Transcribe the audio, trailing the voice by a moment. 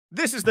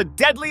This is the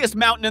deadliest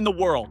mountain in the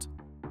world.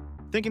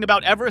 Thinking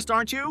about Everest,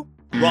 aren't you?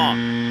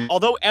 Wrong.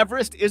 Although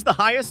Everest is the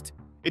highest,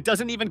 it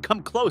doesn't even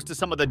come close to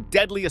some of the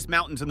deadliest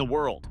mountains in the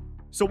world.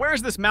 So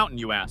where's this mountain,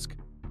 you ask?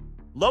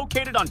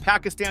 Located on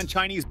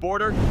Pakistan-Chinese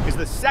border is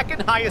the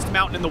second highest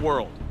mountain in the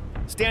world,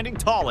 standing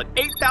tall at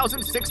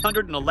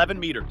 8,611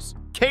 meters.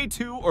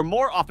 K2, or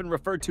more often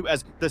referred to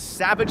as the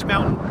Savage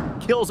Mountain,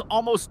 kills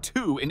almost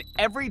 2 in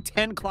every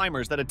 10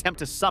 climbers that attempt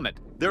to summit.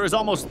 There is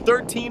almost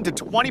 13 to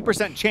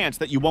 20% chance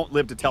that you won't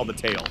live to tell the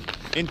tale.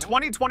 In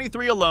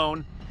 2023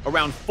 alone,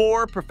 around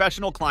 4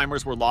 professional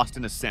climbers were lost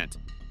in ascent.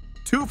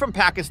 2 from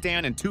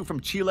Pakistan and 2 from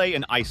Chile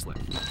and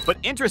Iceland. But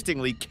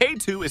interestingly,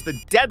 K2 is the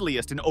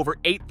deadliest in over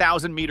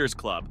 8,000 meters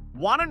club.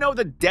 Want to know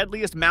the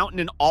deadliest mountain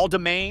in all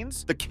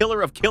domains? The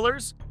killer of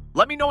killers?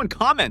 Let me know in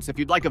comments if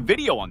you'd like a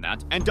video on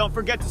that. And don't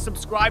forget to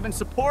subscribe and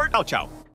support. Ciao, ciao.